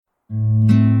This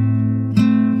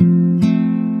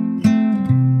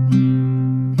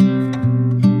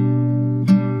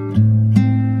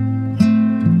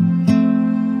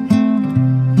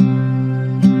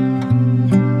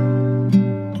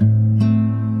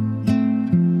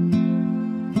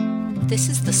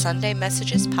is the Sunday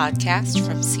Messages podcast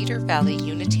from Cedar Valley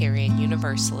Unitarian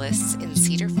Universalists in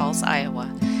Cedar Falls, Iowa,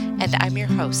 and I'm your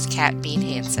host, Kat Bean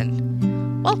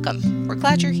Hansen. Welcome. We're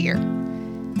glad you're here.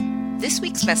 This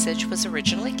week's message was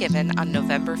originally given on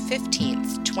November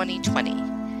 15th,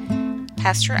 2020.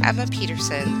 Pastor Emma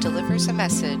Peterson delivers a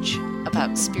message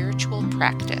about spiritual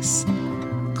practice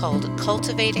called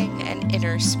Cultivating an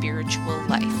Inner Spiritual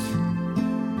Life.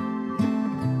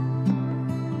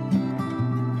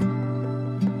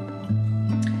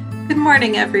 Good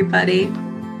morning, everybody.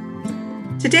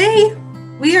 Today,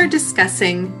 we are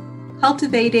discussing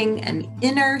cultivating an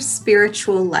inner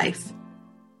spiritual life.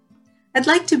 I'd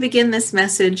like to begin this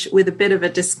message with a bit of a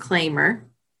disclaimer.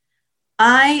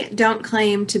 I don't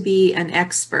claim to be an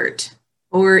expert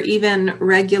or even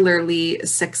regularly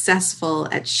successful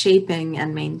at shaping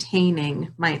and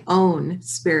maintaining my own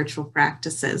spiritual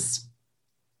practices.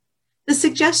 The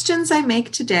suggestions I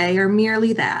make today are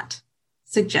merely that,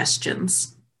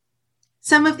 suggestions.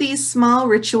 Some of these small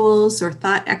rituals or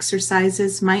thought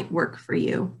exercises might work for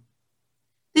you.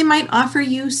 They might offer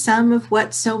you some of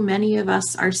what so many of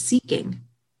us are seeking,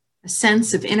 a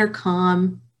sense of inner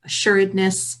calm,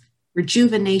 assuredness,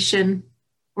 rejuvenation,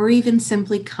 or even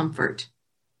simply comfort.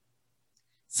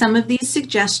 Some of these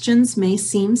suggestions may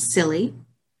seem silly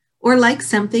or like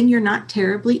something you're not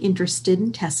terribly interested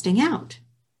in testing out.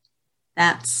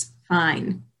 That's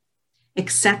fine.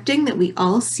 Accepting that we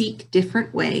all seek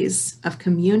different ways of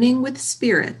communing with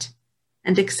Spirit,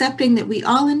 and accepting that we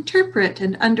all interpret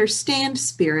and understand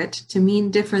Spirit to mean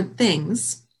different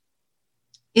things,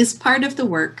 is part of the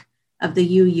work of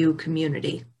the UU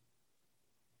community.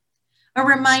 A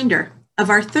reminder of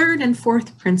our third and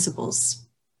fourth principles.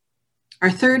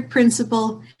 Our third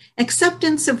principle,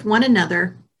 acceptance of one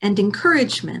another and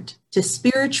encouragement to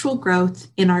spiritual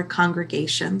growth in our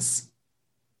congregations.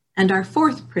 And our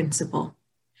fourth principle,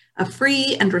 a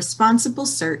free and responsible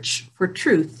search for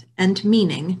truth and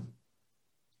meaning.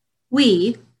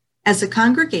 We, as a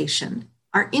congregation,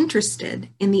 are interested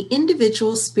in the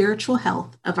individual spiritual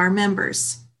health of our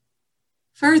members.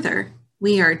 Further,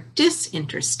 we are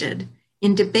disinterested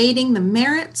in debating the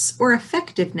merits or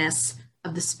effectiveness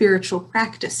of the spiritual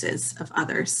practices of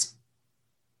others.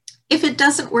 If it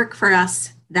doesn't work for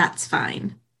us, that's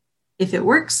fine. If it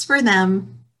works for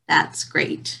them, that's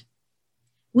great.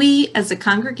 We, as a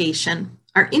congregation,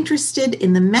 are interested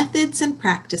in the methods and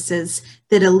practices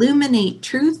that illuminate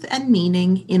truth and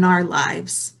meaning in our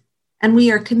lives, and we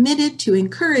are committed to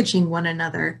encouraging one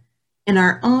another in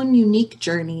our own unique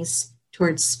journeys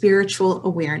towards spiritual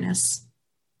awareness.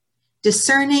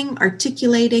 Discerning,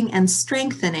 articulating, and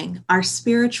strengthening our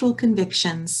spiritual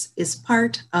convictions is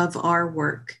part of our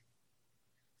work.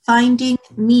 Finding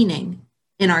meaning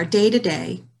in our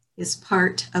day-to-day is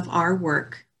part of our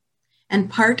work and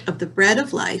part of the bread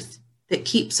of life that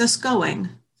keeps us going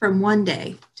from one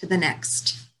day to the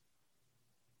next.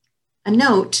 A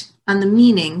note on the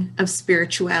meaning of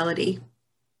spirituality.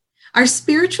 Our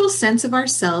spiritual sense of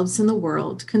ourselves in the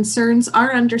world concerns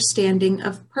our understanding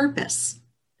of purpose,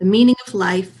 the meaning of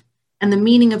life, and the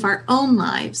meaning of our own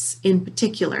lives in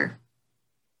particular.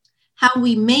 How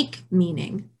we make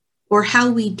meaning, or how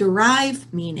we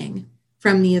derive meaning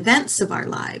from the events of our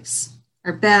lives,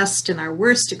 our best and our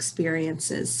worst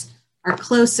experiences, our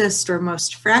closest or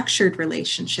most fractured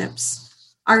relationships,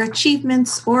 our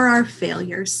achievements or our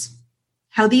failures.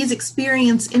 How these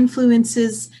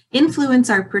experiences influence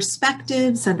our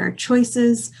perspectives and our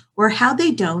choices, or how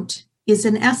they don't, is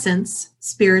in essence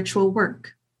spiritual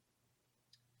work.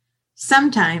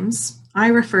 Sometimes I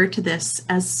refer to this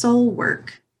as soul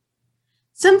work.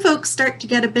 Some folks start to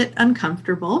get a bit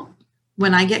uncomfortable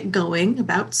when I get going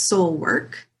about soul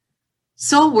work.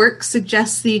 Soul work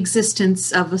suggests the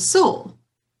existence of a soul,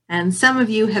 and some of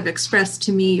you have expressed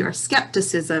to me your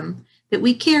skepticism that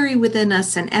we carry within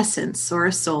us an essence or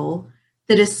a soul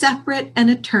that is separate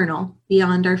and eternal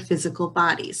beyond our physical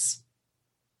bodies.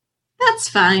 That's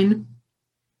fine.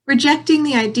 Rejecting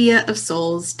the idea of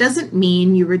souls doesn't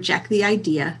mean you reject the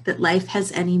idea that life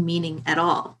has any meaning at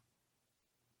all.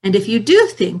 And if you do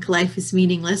think life is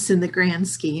meaningless in the grand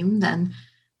scheme, then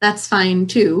that's fine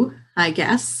too, I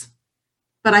guess.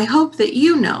 But I hope that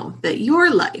you know that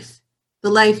your life, the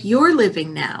life you're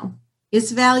living now,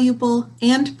 is valuable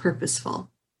and purposeful,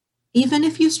 even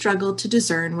if you struggle to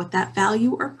discern what that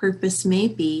value or purpose may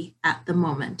be at the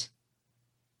moment.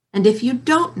 And if you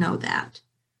don't know that,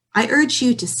 I urge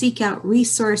you to seek out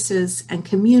resources and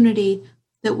community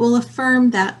that will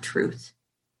affirm that truth.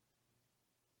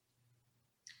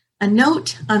 A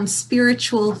note on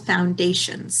spiritual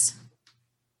foundations.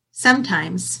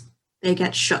 Sometimes they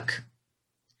get shook.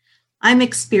 I'm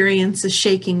experiencing a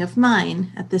shaking of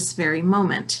mine at this very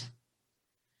moment.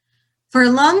 For a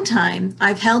long time,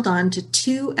 I've held on to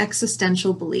two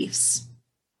existential beliefs.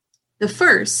 The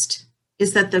first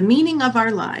is that the meaning of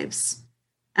our lives,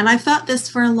 and I've thought this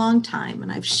for a long time,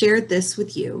 and I've shared this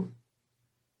with you,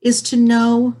 is to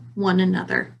know one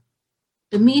another.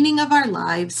 The meaning of our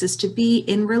lives is to be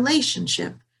in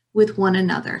relationship with one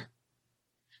another.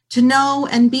 To know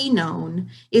and be known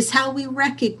is how we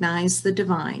recognize the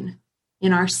divine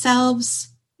in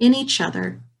ourselves, in each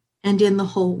other, and in the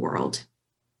whole world.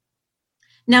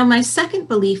 Now, my second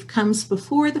belief comes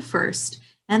before the first,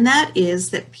 and that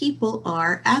is that people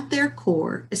are, at their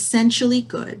core, essentially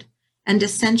good and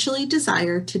essentially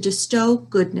desire to bestow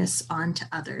goodness onto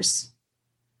others.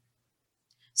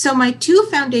 So my two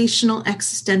foundational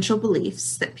existential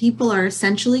beliefs, that people are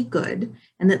essentially good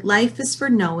and that life is for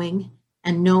knowing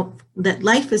that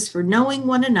life is for knowing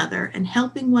one another and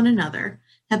helping one another,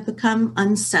 have become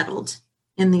unsettled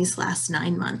in these last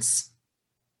 9 months.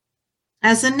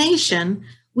 As a nation,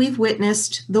 we've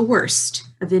witnessed the worst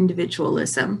of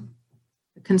individualism,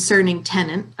 a concerning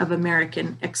tenet of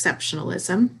American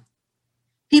exceptionalism,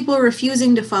 people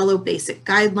refusing to follow basic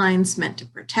guidelines meant to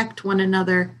protect one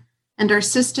another, and our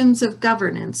systems of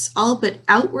governance all but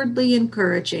outwardly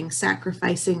encouraging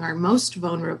sacrificing our most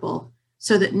vulnerable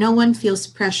so that no one feels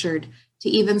pressured to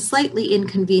even slightly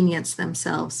inconvenience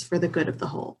themselves for the good of the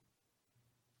whole.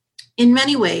 In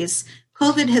many ways,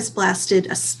 COVID has blasted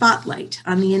a spotlight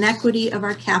on the inequity of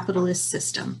our capitalist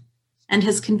system and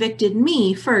has convicted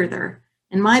me further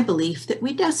in my belief that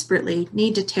we desperately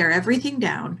need to tear everything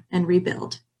down and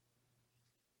rebuild.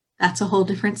 That's a whole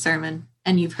different sermon,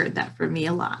 and you've heard that from me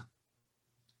a lot.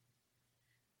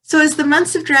 So as the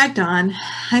months have dragged on,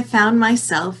 I found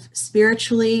myself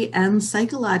spiritually and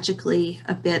psychologically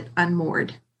a bit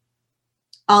unmoored.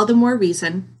 All the more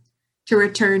reason to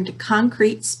return to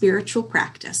concrete spiritual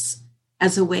practice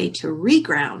as a way to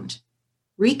reground,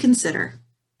 reconsider,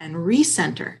 and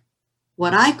recenter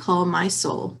what I call my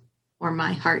soul or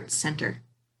my heart center.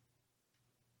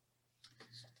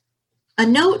 A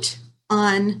note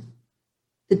on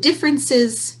the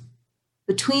differences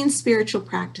between spiritual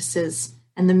practices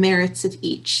and the merits of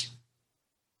each.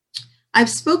 I've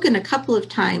spoken a couple of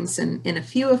times in a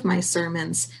few of my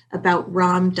sermons about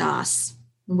Ram Dass,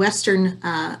 Western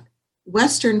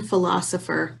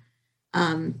philosopher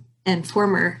and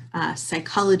former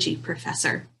psychology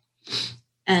professor.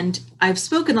 And I've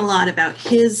spoken a lot about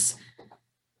his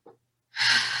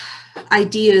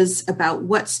ideas about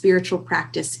what spiritual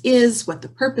practice is, what the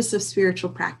purpose of spiritual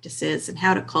practice is, and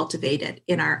how to cultivate it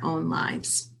in our own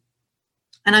lives.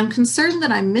 And I'm concerned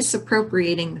that I'm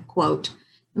misappropriating the quote.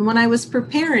 And when I was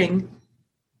preparing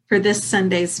for this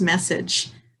Sunday's message,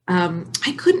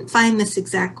 I couldn't find this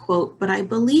exact quote, but I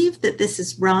believe that this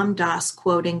is Ram Dass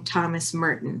quoting Thomas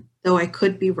Merton, though I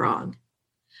could be wrong.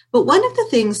 But one of the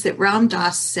things that Ram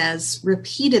Dass says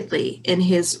repeatedly in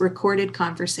his recorded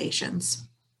conversations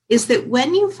is that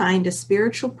when you find a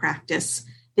spiritual practice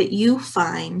that you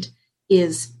find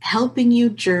is helping you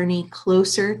journey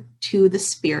closer to the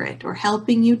spirit or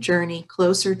helping you journey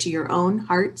closer to your own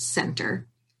heart center,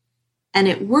 and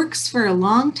it works for a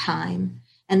long time,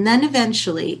 and then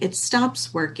eventually it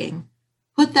stops working,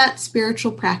 put that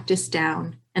spiritual practice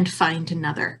down and find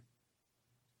another.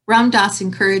 Ram Dass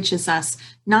encourages us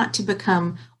not to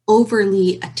become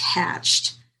overly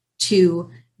attached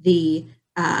to the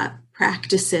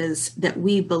practices that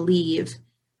we believe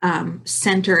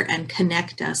center and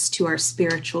connect us to our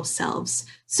spiritual selves.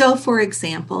 So, for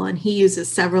example, and he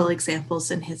uses several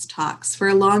examples in his talks, for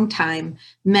a long time,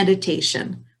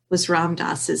 meditation was Ram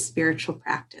Dass's spiritual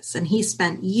practice. And he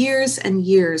spent years and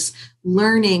years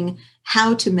learning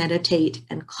how to meditate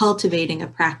and cultivating a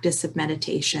practice of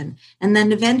meditation. And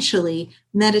then eventually,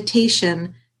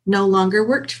 meditation no longer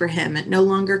worked for him. It no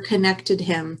longer connected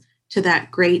him to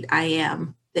that great I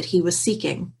am that he was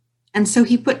seeking. And so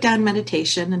he put down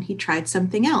meditation and he tried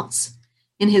something else.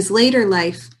 In his later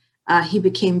life, he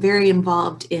became very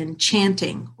involved in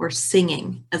chanting or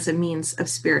singing as a means of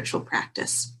spiritual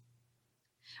practice.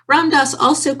 Ram Dass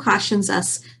also cautions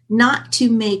us not to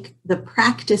make the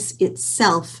practice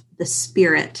itself the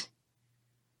spirit.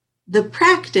 The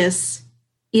practice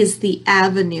is the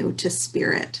avenue to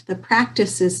spirit. The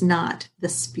practice is not the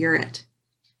spirit.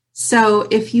 So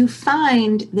if you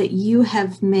find that you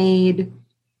have made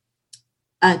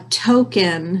a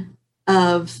token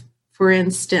of, for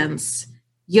instance,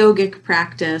 yogic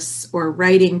practice or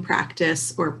writing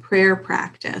practice or prayer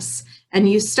practice, and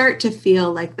you start to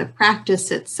feel like the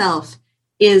practice itself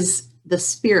is the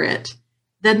spirit,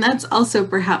 then that's also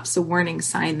perhaps a warning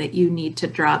sign that you need to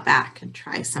draw back and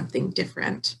try something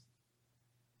different.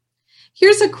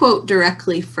 Here's a quote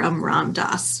directly from Ram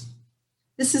Dass.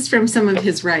 This is from some of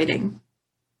his writing.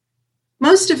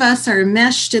 Most of us are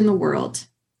enmeshed in the world,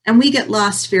 and we get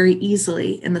lost very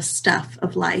easily in the stuff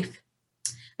of life.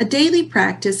 A daily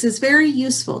practice is very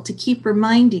useful to keep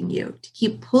reminding you, to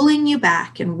keep pulling you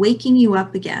back and waking you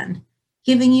up again,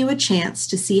 giving you a chance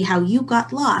to see how you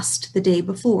got lost the day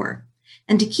before,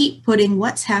 and to keep putting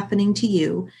what's happening to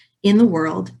you in the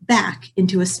world back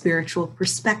into a spiritual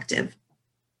perspective.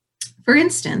 For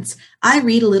instance, I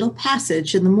read a little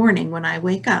passage in the morning when I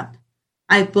wake up.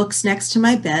 I have books next to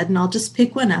my bed, and I'll just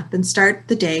pick one up and start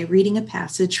the day reading a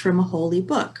passage from a holy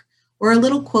book or a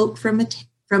little quote from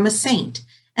a saint,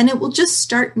 and it will just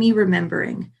start me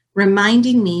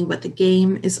reminding me what the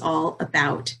game is all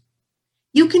about.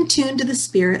 You can tune to the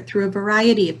spirit through a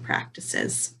variety of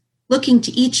practices, looking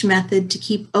to each method to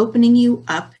keep opening you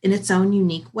up in its own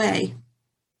unique way.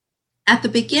 At the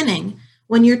beginning,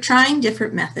 when you're trying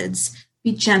different methods,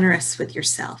 be generous with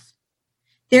yourself.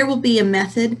 There will be a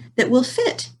method that will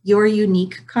fit your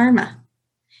unique karma.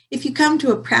 If you come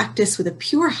to a practice with a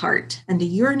pure heart and a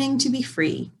yearning to be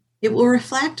free, it will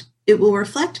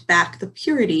reflect back the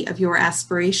purity of your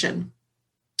aspiration.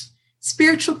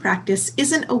 Spiritual practice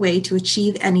isn't a way to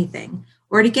achieve anything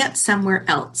or to get somewhere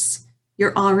else.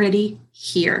 You're already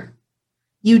here.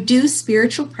 You do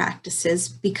spiritual practices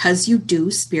because you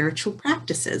do spiritual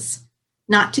practices,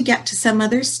 not to get to some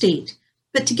other state,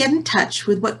 but to get in touch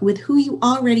with who you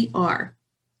already are,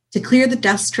 to clear the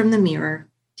dust from the mirror,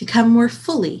 to come more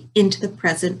fully into the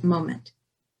present moment.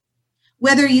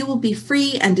 Whether you will be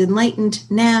free and enlightened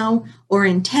now or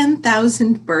in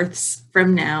 10,000 births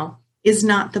from now is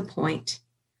not the point.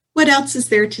 What else is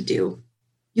there to do?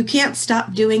 You can't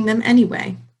stop doing them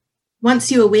anyway. Once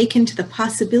you awaken to the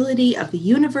possibility of the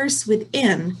universe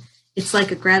within, it's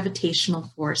like a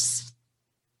gravitational force.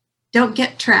 Don't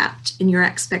get trapped in your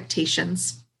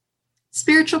expectations.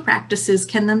 Spiritual practices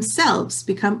can themselves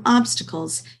become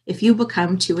obstacles if you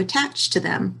become too attached to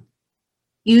them.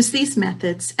 Use these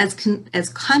methods as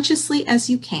consciously as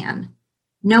you can,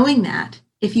 knowing that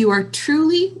if they are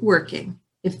truly working,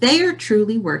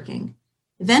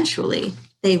 eventually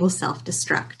they will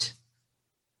self-destruct.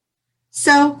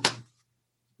 So,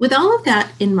 with all of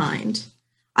that in mind,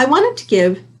 I wanted to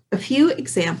give a few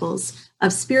examples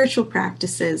of spiritual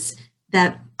practices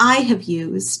that I have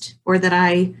used or that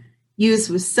I use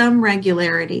with some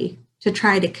regularity to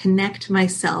try to connect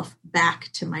myself back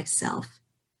to myself.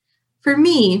 For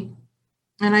me,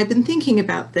 and I've been thinking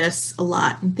about this a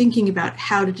lot and thinking about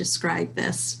how to describe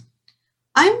this,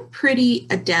 I'm pretty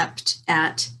adept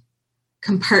at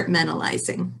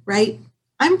compartmentalizing, right?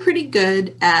 I'm pretty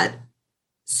good at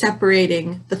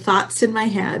separating the thoughts in my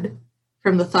head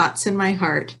from the thoughts in my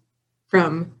heart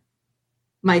from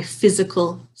my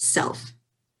physical self.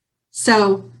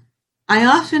 So I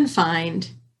often find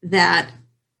that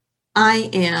I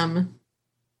am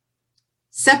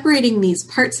separating these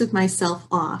parts of myself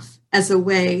off as a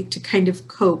way to kind of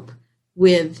cope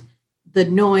with the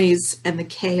noise and the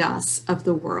chaos of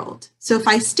the world. So if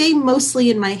I stay mostly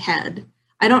in my head,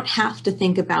 I don't have to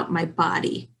think about my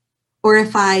body. Or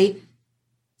if I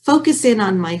focus in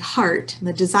on my heart and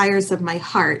the desires of my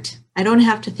heart, I don't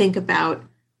have to think about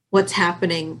what's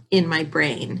happening in my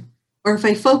brain. Or if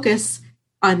I focus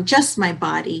on just my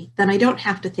body, then I don't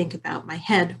have to think about my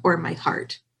head or my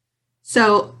heart.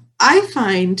 So I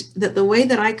find that the way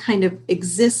that I kind of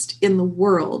exist in the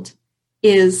world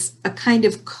is a kind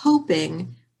of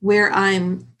coping where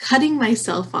I'm cutting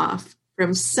myself off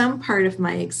from some part of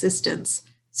my existence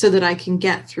so that I can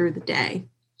get through the day.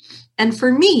 And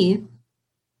for me,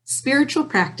 spiritual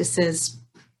practices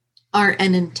are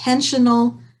an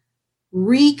intentional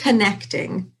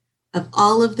reconnecting of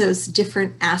all of those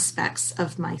different aspects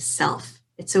of myself.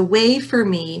 It's a way for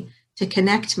me to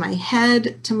connect my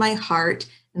head to my heart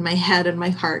and my head and my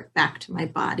heart back to my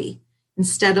body,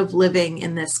 instead of living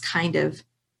in this kind of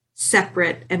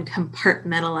separate and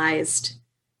compartmentalized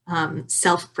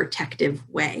self-protective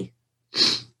way.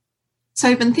 So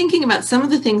I've been thinking about some of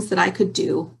the things that I could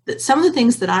do, some of the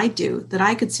things that I do that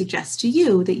I could suggest to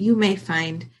you that you may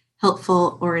find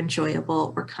helpful or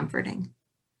enjoyable or comforting.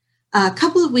 A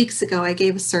couple of weeks ago, I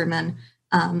gave a sermon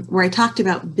where I talked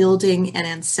about building an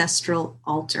ancestral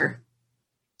altar.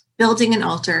 Building an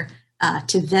altar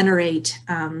to venerate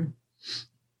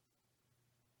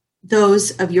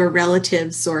those of your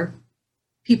relatives or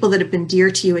people that have been dear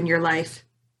to you in your life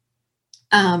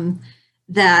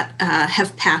that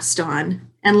have passed on,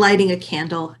 and lighting a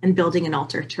candle and building an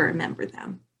altar to remember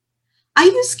them. I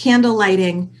use candle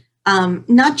lighting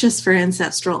not just for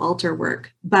ancestral altar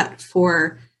work, but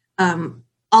for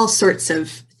all sorts of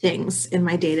things in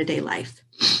my day-to-day life.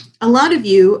 A lot of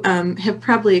you have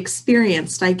probably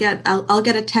experienced, I'll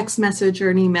get a text message or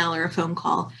an email or a phone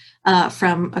call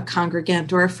from a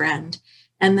congregant or a friend,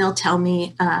 and they'll tell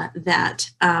me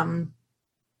that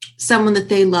someone that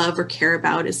they love or care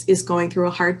about is going through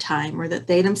a hard time, or that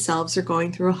they themselves are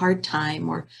going through a hard time,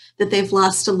 or that they've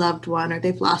lost a loved one, or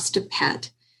they've lost a pet.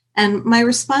 And my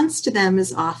response to them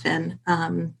is often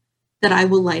that I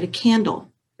will light a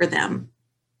candle for them.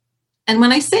 And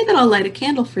when I say that I'll light a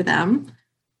candle for them,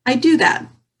 I do that.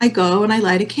 I go and I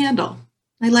light a candle.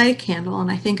 I light a candle and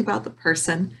I think about the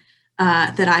person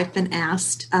that I've been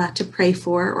asked to pray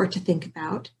for or to think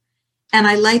about. And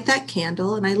I light that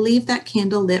candle and I leave that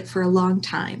candle lit for a long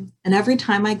time. And every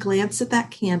time I glance at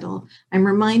that candle, I'm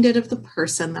reminded of the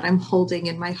person that I'm holding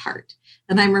in my heart.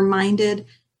 And I'm reminded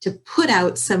to put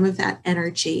out some of that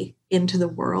energy into the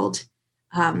world,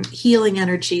 healing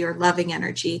energy or loving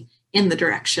energy in the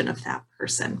direction of that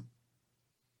person.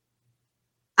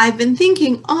 I've been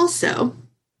thinking also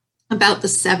about the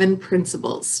 7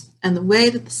 principles and the way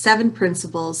that the 7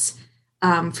 principles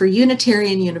for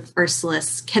Unitarian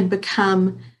Universalists can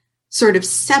become sort of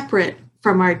separate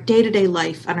from our day-to-day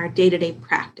life and our day-to-day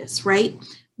practice, right?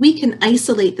 We can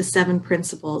isolate the 7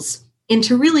 principles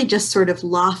into really just sort of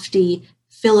lofty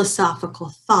philosophical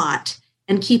thought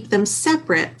and keep them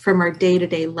separate from our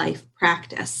day-to-day life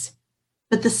practice.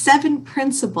 But the 7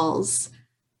 principles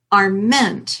are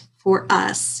meant for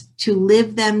us to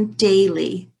live them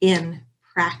daily in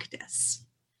practice.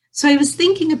 So I was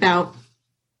thinking about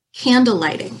candle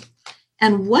lighting,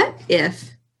 and what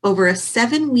if over a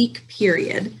 7-week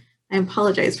period, I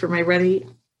apologize for my runny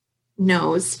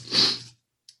nose,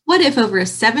 what if over a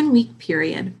 7-week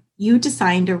period you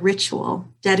designed a ritual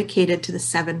dedicated to the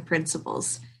 7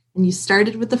 principles, and you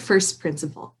started with the first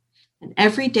principle, and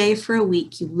every day for a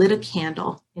week you lit a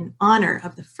candle in honor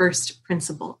of the first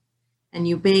principle, and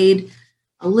you made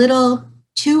a little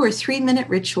 2 or 3 minute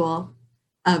ritual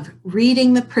of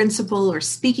reading the principle or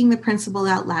speaking the principle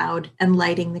out loud and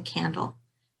lighting the candle.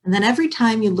 And then every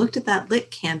time you looked at that lit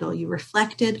candle, you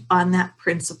reflected on that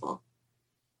principle.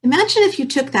 Imagine if you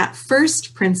took that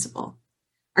first principle,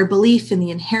 our belief in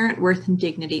the inherent worth and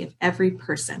dignity of every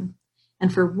person,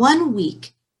 and for 1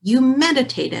 week, you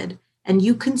meditated and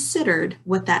you considered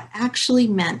what that actually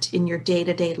meant in your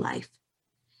day-to-day life.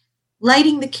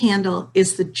 Lighting the candle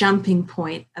is the jumping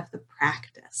point of the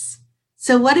practice.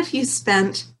 So what if you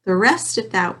spent the rest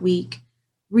of that week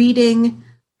reading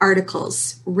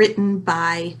articles written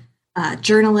by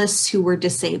journalists who were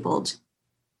disabled?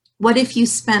 What if you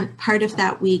spent part of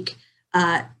that week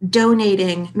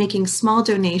donating, making small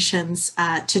donations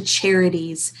to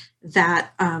charities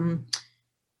that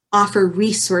offer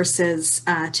resources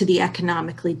to the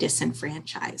economically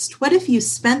disenfranchised? What if you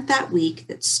spent that week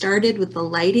that started with the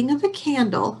lighting of a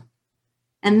candle,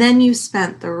 and then you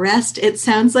spent the rest? It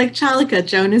sounds like Chalaka.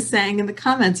 Joan is saying in the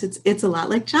comments, it's a lot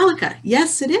like Chalaka.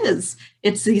 Yes, it is.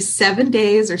 It's these 7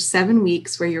 days or 7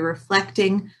 weeks where you're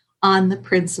reflecting on the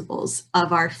principles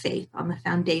of our faith, on the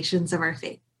foundations of our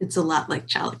faith. It's a lot like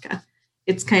Chalaka.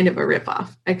 It's kind of a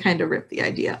ripoff. I kind of ripped the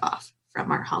idea off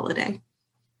from our holiday.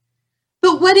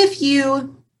 But what if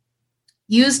you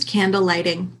used candle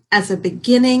lighting as a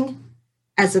beginning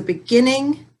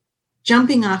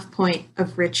jumping off point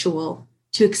of ritual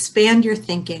to expand your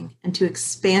thinking and to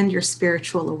expand your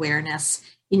spiritual awareness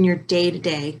in your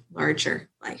day-to-day larger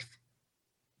life?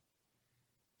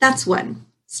 That's one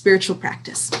spiritual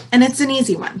practice, and it's an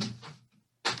easy one.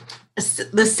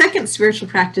 The second spiritual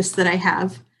practice that I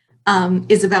have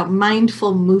is about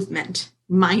mindful movement,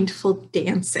 mindful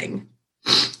dancing.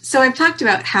 So I've talked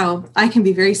about how I can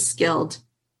be very skilled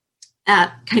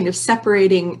at kind of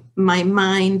separating my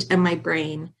mind and my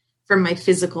brain from my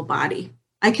physical body.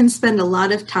 I can spend a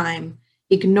lot of time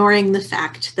ignoring the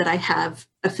fact that I have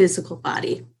a physical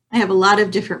body. I have a lot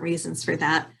of different reasons for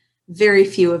that. Very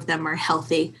few of them are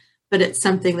healthy, but it's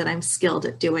something that I'm skilled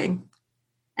at doing.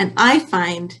 And I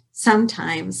find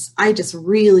sometimes I just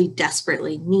really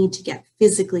desperately need to get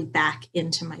physically back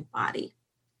into my body.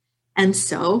 And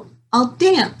so I'll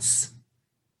dance.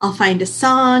 I'll find a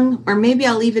song, or maybe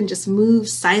I'll even just move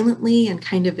silently and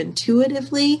kind of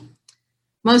intuitively.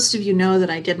 Most of you know that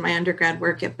I did my undergrad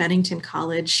work at Bennington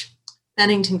College.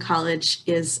 Bennington College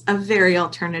is a very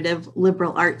alternative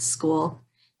liberal arts school,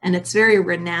 and it's very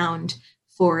renowned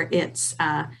for its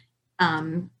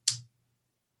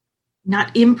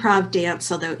not improv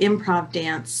dance, although improv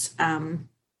dance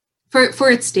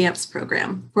for its dance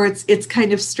program, for its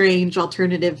kind of strange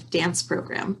alternative dance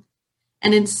program.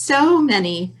 And in so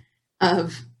many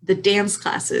of the dance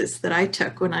classes that I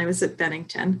took when I was at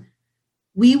Bennington,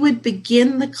 we would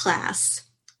begin the class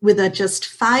with a just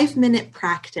 5-minute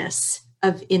practice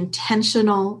of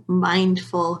intentional,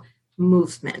 mindful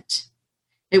movement.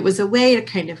 It was a way to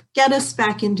kind of get us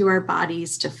back into our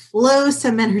bodies, to flow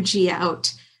some energy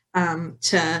out,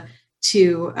 to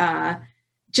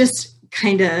just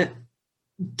kind of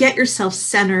get yourself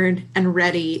centered and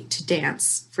ready to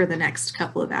dance for the next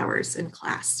couple of hours in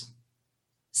class.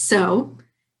 So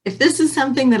if this is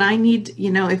something that I need,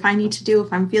 if I need to do,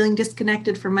 if I'm feeling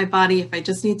disconnected from my body, if I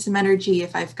just need some energy,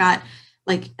 if I've got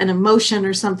like an emotion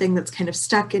or something that's kind of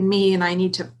stuck in me and I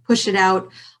need to push it out,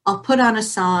 I'll put on a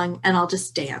song and I'll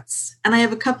just dance. And I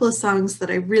have a couple of songs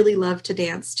that I really love to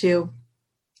dance to.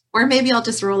 Or maybe I'll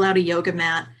just roll out a yoga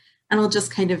mat and I'll just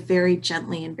kind of very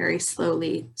gently and very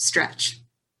slowly stretch.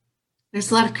 There's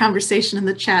a lot of conversation in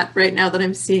the chat right now that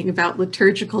I'm seeing about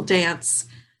liturgical dance.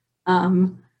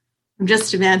 I'm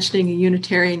just imagining a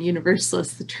Unitarian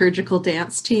Universalist liturgical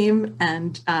dance team,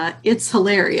 and it's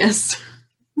hilarious.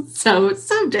 So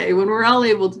someday when we're all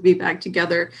able to be back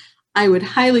together, I would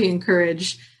highly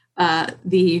encourage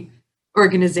the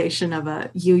organization of a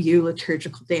UU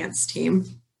liturgical dance team.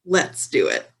 Let's do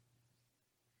it.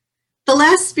 The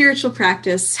last spiritual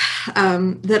practice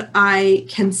that I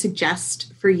can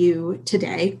suggest for you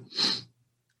today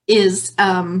is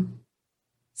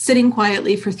sitting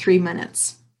quietly for 3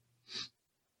 minutes.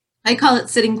 I call it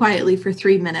sitting quietly for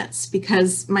 3 minutes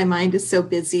because my mind is so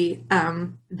busy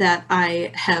that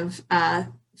I have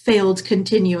failed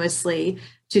continuously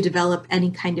to develop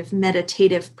any kind of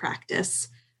meditative practice.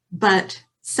 But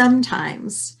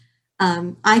sometimes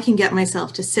I can get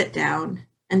myself to sit down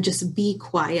and just be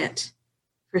quiet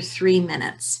for 3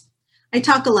 minutes. I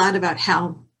talk a lot about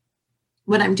how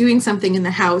when I'm doing something in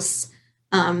the house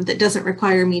that doesn't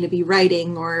require me to be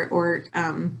writing or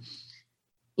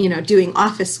doing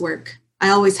office work, I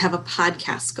always have a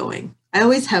podcast going. I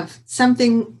always have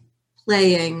something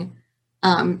playing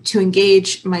to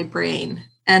engage my brain.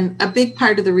 And a big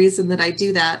part of the reason that I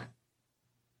do that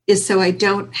is so I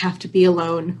don't have to be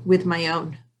alone with my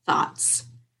own thoughts.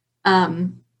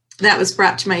 That was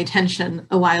brought to my attention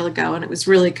a while ago, and it was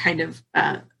really kind of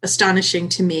astonishing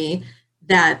to me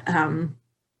that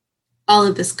all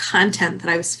of this content that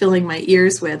I was filling my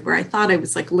ears with, where I thought I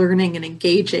was like learning and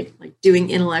engaging, like doing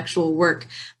intellectual work,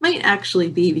 might actually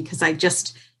be because I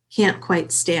just can't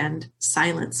quite stand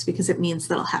silence, because it means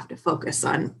that I'll have to focus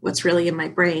on what's really in my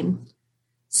brain.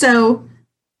 So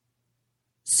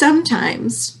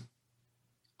sometimes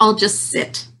I'll just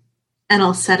sit and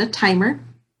I'll set a timer.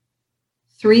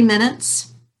 3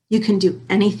 minutes. You can do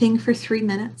anything for 3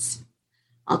 minutes.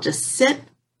 I'll just sit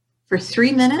for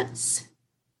 3 minutes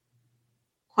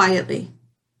quietly.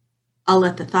 I'll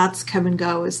let the thoughts come and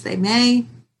go as they may.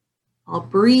 I'll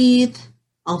breathe.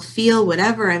 I'll feel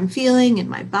whatever I'm feeling in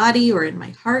my body or in my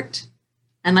heart,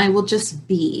 and I will just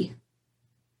be.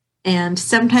 And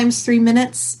sometimes 3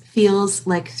 minutes feels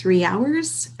like 3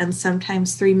 hours, and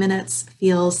sometimes 3 minutes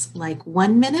feels like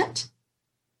 1 minute.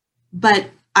 But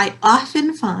I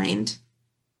often find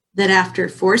that after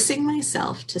forcing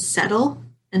myself to settle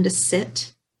and to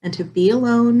sit and to be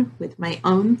alone with my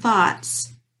own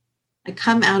thoughts, I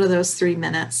come out of those 3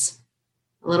 minutes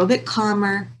a little bit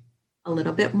calmer, a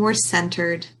little bit more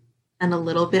centered, and a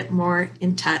little bit more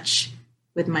in touch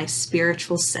with my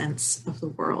spiritual sense of the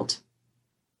world.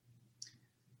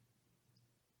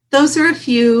 Those are a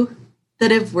few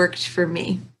that have worked for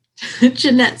me.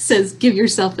 Jeanette says, give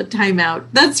yourself a timeout.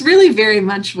 That's really very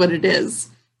much what it is.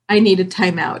 I need a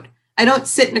timeout. I don't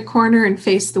sit in a corner and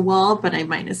face the wall, but I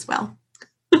might as well.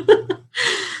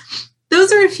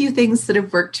 Those are a few things that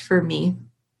have worked for me.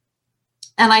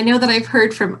 And I know that I've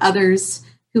heard from others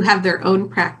who have their own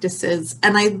practices,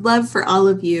 and I'd love for all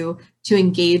of you to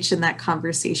engage in that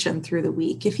conversation through the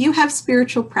week. If you have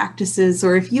spiritual practices,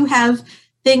 or if you have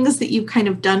things that you've kind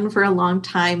of done for a long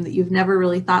time that you've never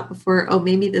really thought before, oh,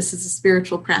 maybe this is a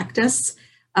spiritual practice.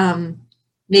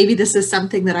 Maybe this is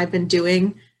something that I've been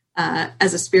doing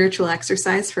as a spiritual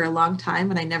exercise for a long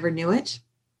time and I never knew it.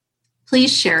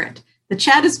 Please share it. The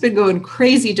chat has been going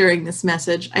crazy during this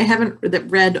message. I haven't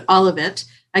read all of it.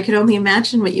 I can only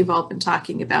imagine what you've all been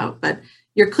talking about, but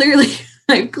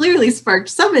I've clearly sparked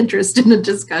some interest in the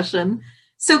discussion.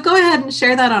 So go ahead and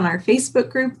share that on our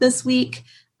Facebook group this week.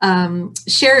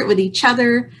 Share it with each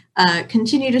other,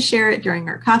 continue to share it during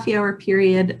our coffee hour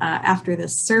period after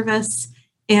this service,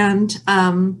 and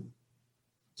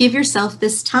give yourself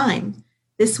this time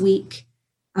this week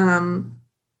and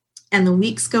the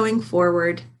weeks going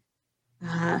forward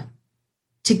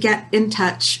to get in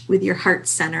touch with your heart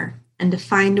center and to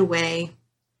find a way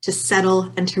to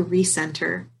settle and to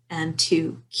recenter and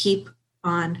to keep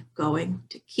on going,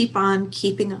 to keep on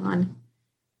keeping on.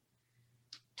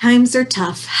 Times are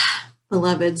tough,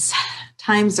 beloveds.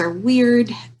 Times are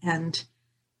weird and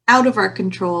out of our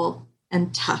control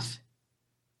and tough.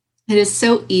 It is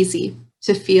so easy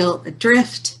to feel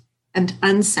adrift and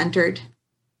uncentered.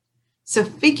 So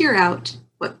figure out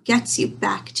what gets you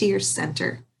back to your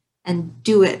center and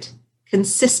do it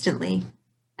consistently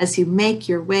as you make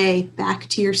your way back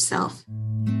to yourself.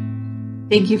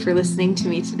 Thank you for listening to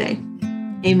me today.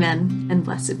 Amen and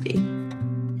blessed be.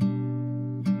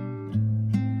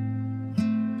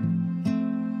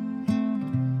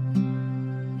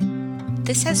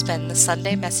 This has been the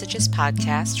Sunday Messages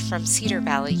podcast from Cedar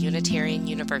Valley Unitarian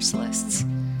Universalists.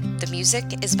 The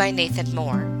music is by Nathan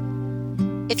Moore.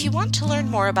 If you want to learn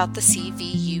more about the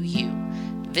CVUU,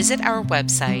 visit our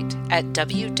website at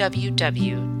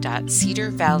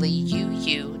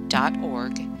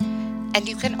www.cedarvalleyu.org, and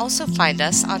you can also find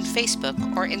us on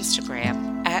Facebook or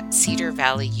Instagram at Cedar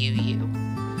Valley UU.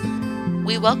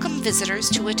 We welcome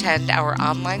visitors to attend our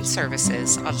online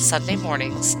services on Sunday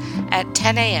mornings at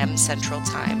 10 a.m. Central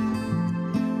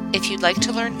Time. If you'd like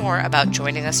to learn more about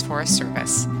joining us for a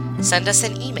service, send us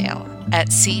an email at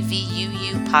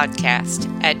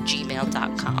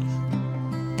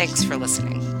cvuupodcast@gmail.com. Thanks for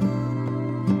listening.